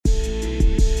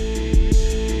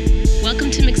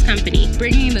Welcome to Mixed Company,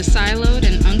 bringing the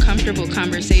siloed and uncomfortable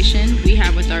conversation we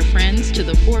have with our friends to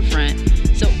the forefront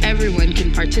so everyone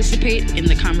can participate in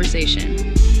the conversation.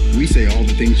 We say all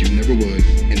the things you never would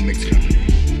in Mixed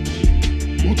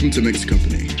Company. Welcome to Mixed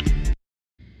Company.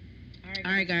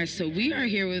 All right, guys, so we are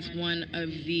here with one of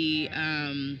the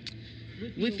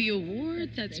with the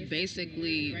award that's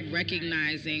basically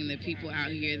recognizing the people out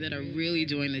here that are really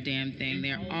doing the damn thing.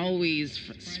 They're always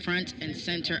front and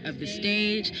center of the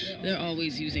stage. They're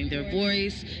always using their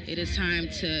voice. It is time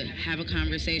to have a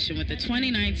conversation with the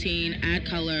 2019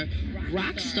 AdColor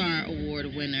Rockstar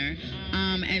Award winner.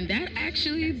 And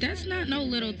that's not no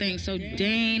little thing. So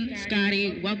Dane,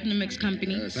 Scotty, welcome to Mixed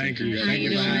Company. Thank you guys. How you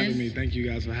doing? For having me. Thank you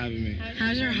guys for having me.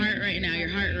 How's your heart right now? Your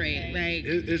heart rate? Like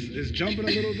it's jumping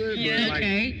a little bit, but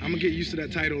okay. I'm gonna get used to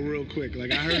that title real quick.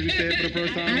 Like I heard you say it for the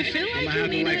first time. I feel like I'm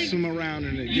gonna have to swim around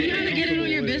in it. You gotta get it on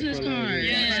your business card.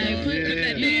 Yeah. Put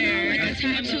like a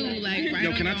tattoo, like right.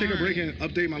 Yo, can I take a break and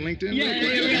update my LinkedIn? Yeah,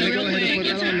 go ahead and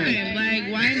put that on there.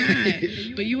 Like, why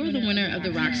not? But you are the winner of the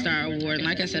Rockstar Award. And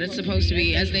like I said, it's supposed to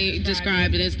be, as they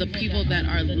described it, is the people that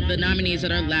are the nominees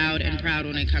that are loud and proud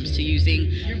when it comes to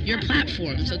using your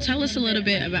platform. So tell us a little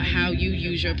bit about how you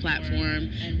use your platform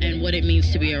and what it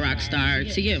means to be a rock star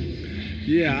to you.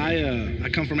 Yeah, I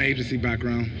come from an agency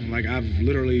background. Like I've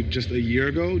literally just a year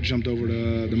ago jumped over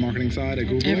to the marketing side at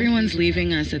Google. Everyone's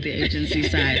leaving us at the agency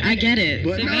side. I get it.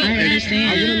 But no, I understand.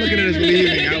 I wouldn't look at it as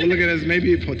leaving. I would look at it as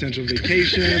maybe a potential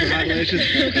vacation.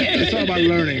 It's all about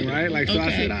learning, right? Like so, I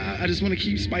said I just want to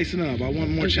keep spicing up. I want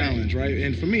more challenge, right?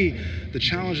 And for me, the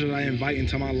challenge that I invite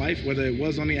into my life, whether it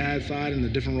was on the ad side and the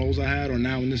different roles I had, or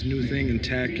now in this new thing in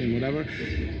tech and whatever,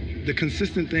 the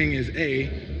consistent thing is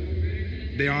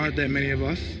there aren't that many of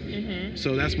us. Mm-hmm.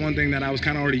 So that's one thing that I was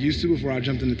kind of already used to before I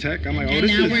jumped into tech. I'm like, and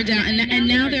now we're down, and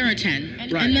now there are 10.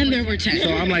 Right. And then there were 10.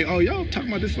 So I'm like, oh, y'all talking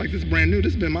about this like this brand new.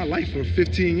 This has been my life for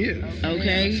 15 years.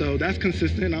 Okay. So that's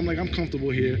consistent. I'm like, I'm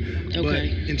comfortable here. Okay.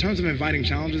 But in terms of inviting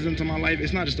challenges into my life,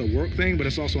 it's not just a work thing, but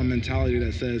it's also a mentality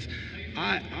that says,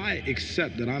 I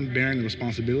accept that I'm bearing the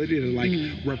responsibility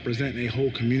to represent a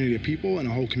whole community of people and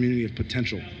a whole community of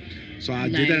potential. So I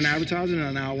did that in advertising,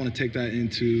 and now I want to take that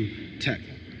into tech,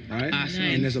 right? Awesome.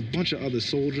 And there's a bunch of other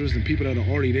soldiers and people that are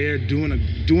already there doing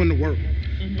the work.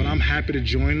 Mm-hmm. But I'm happy to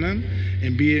join them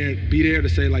and be there to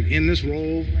say, like, in this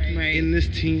role, in this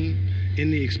team,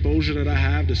 in the exposure that I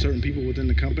have to certain people within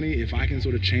the company, if I can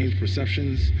sort of change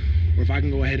perceptions, or if I can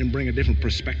go ahead and bring a different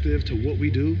perspective to what we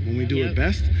do when we do it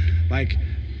best, like,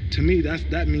 to me,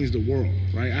 that means the world,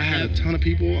 right? I had a ton of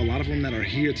people, a lot of them that are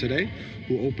here today,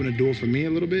 who opened the door for me a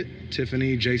little bit.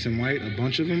 Tiffany, Jason White, a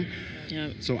bunch of them.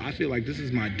 Yep. So I feel like this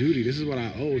is my duty. This is what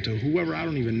I owe to whoever I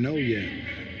don't even know yet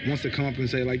wants to come up and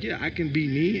say, like, yeah, I can be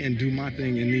me and do my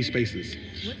thing in these spaces.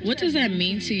 What does that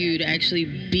mean to you to actually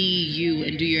be you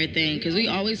and do your thing? Because we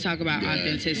always talk about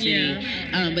authenticity,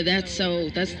 but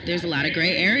there's a lot of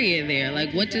gray area there.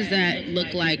 Like, what does that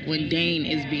look like when Dane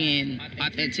is being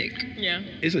authentic? Yeah,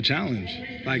 it's a challenge.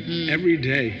 Like every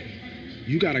day,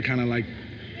 you gotta kind of like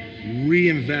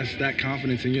reinvest that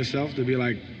confidence in yourself to be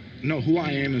like, no, who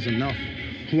I am is enough.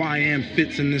 Who I am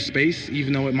fits in this space,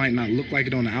 even though it might not look like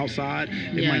it on the outside.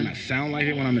 It might not sound like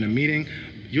it when I'm in a meeting.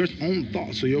 Your own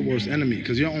thoughts are your worst enemy,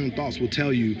 because your own thoughts will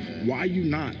tell you why you're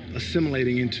not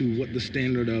assimilating into what the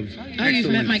standard of excellence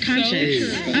you've met my conscience.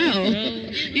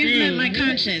 is. You've met my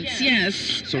conscience, yes.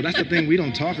 So that's the thing we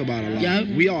don't talk about a lot. Yep.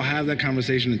 We all have that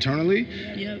conversation internally.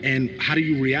 Yep. And how do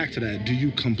you react to that? Do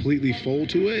you completely fold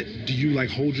to it? Do you like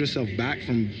hold yourself back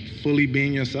from fully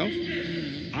being yourself?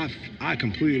 I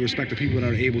completely respect the people that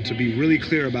are able to be really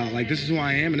clear about, like, this is who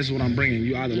I am and this is what I'm bringing.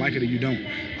 You either like it or you don't.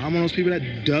 I'm one of those people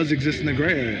that does exist in the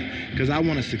gray area because I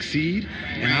want to succeed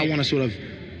and I want to sort of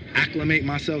acclimate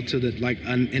myself to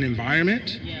an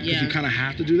environment, because you kind of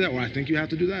have to do that, or I think you have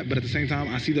to do that. But at the same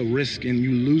time, I see the risk in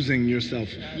you losing yourself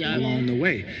along the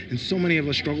way. And so many of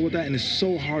us struggle with that, and it's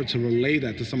so hard to relay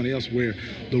that to somebody else where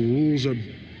the rules are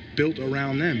built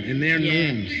around them and their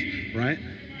norms, right?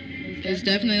 It's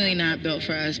definitely not built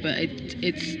for us, but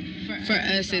it's for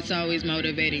us. It's always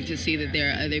motivating to see that there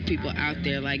are other people out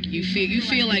there. Like you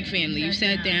feel like family. You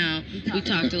sat down, we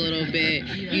talked a little bit.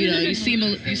 You seem a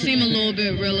little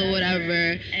bit real or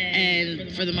whatever.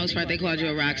 And for the most part, they called you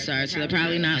a rock star, so they're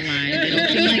probably not lying. They don't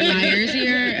seem like liars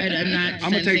here, and I'm not.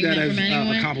 I'm gonna take that as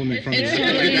a compliment from you. It's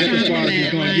totally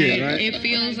a compliment. Right? It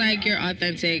feels like you're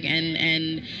authentic,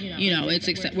 and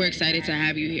we're excited to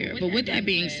have you here. But with that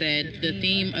being said, the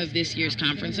theme of this year's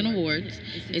conference and awards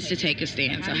is to take a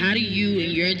stand. So how do you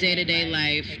in your day-to-day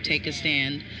life take a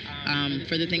stand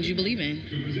for the things you believe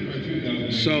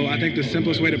in? So I think the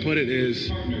simplest way to put it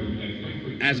is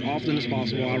as often as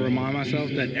possible, I remind myself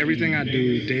that everything I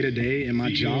do day to day in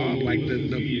my job, like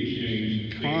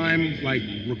the prime like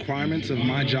requirements of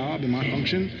my job and my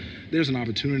function, there's an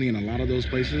opportunity in a lot of those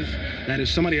places that if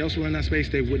somebody else were in that space,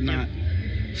 they would not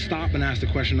stop and ask the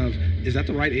question of, is that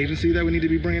the right agency that we need to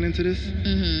be bringing into this?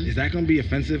 Mm-hmm. Is that going to be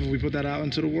offensive if we put that out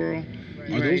into the world?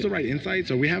 Are those the right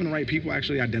insights? Are we having the right people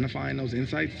actually identifying those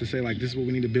insights to say, like, this is what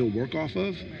we need to build work off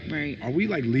of? Right. Are we,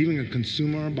 like, leaving a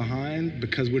consumer behind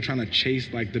because we're trying to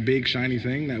chase, like, the big, shiny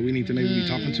thing that we need to maybe be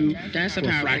talking to That's for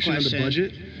a fraction of the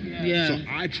budget? Yeah. So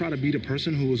I try to be the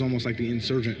person who is almost like the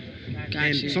insurgent.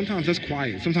 And sometimes that's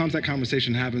quiet. Sometimes that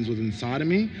conversation happens within inside of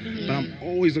me, but I'm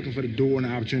always looking for the door and the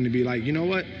opportunity to be like, you know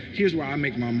what? Here's where I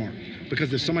make my mark.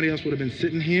 Because if somebody else would have been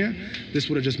sitting here, this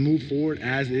would have just moved forward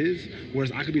as is.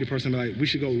 Whereas I could be the person to be like, we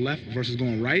should go left versus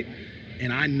going right.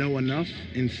 And I know enough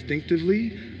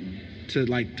instinctively to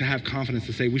have confidence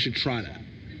to say we should try that.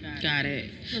 Got it.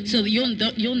 So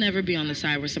you'll never be on the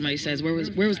side where somebody says, where was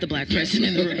the black person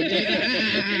in the room?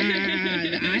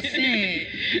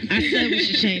 I said we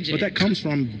should change it. But that comes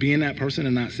from being that person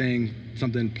and not saying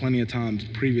something plenty of times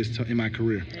previous to in my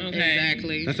career. Okay.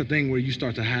 Exactly. That's the thing where you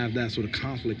start to have that sort of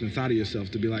conflict inside of yourself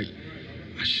to be like,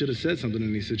 I should have said something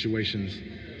in these situations.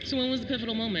 So when was the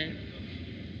pivotal moment?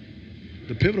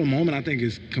 The pivotal moment, I think,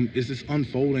 is this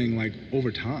unfolding like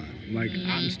over time. Like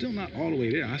I'm still not all the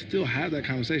way there. I still have that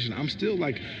conversation. I'm still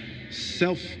like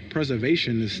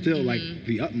self-preservation is still like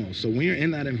the utmost. So when you're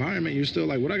in that environment, you're still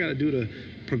like, what I got to do to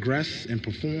progress and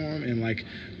perform and like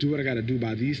do what I got to do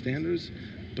by these standards.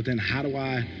 But then how do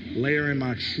I layer in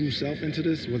my true self into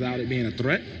this without it being a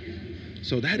threat?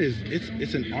 So that is,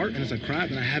 it's an art and it's a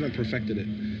craft and I haven't perfected it.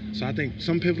 So I think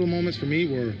some pivotal moments for me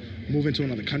were moving to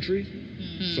another country.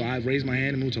 So I raised my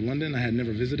hand and moved to London. I had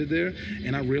never visited there.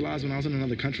 And I realized when I was in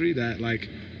another country that like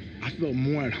I felt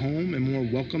more at home and more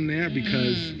welcome there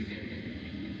because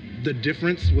the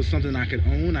difference was something I could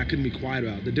own. I couldn't be quiet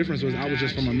about. The difference was I was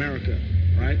just from America,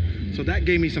 right? So that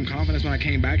gave me some confidence when I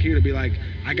came back here to be like,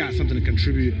 I got something to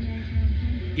contribute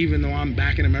even though I'm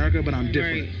back in America, but I'm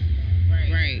different.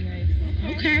 Right.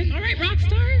 Okay. All right, rock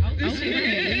star.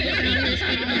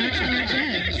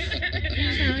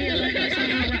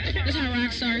 That's how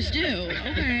rock stars do.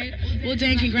 Okay. Well,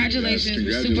 Dane, congratulations.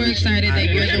 We're super excited that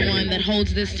you're the one that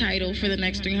holds this title for the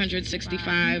next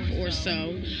 365 or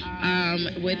so.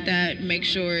 With that, make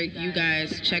sure you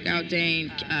guys check out Dane.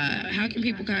 How can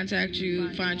people contact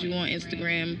you, find you on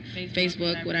Instagram,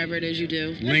 Facebook, whatever it is you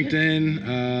do? LinkedIn,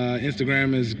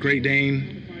 Instagram is Great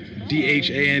Dane,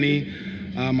 Dane.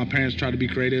 My parents tried to be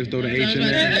creative, throw the H in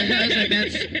there. I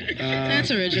was like,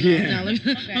 that's original. Yeah.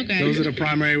 Okay. Those are the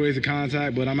primary ways of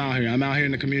contact, but I'm out here. I'm out here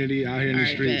in the community, out here in the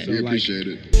streets. We appreciate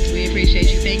it. We appreciate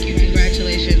you. Thank you.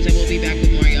 Congratulations, and we'll be back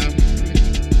with more, y'all.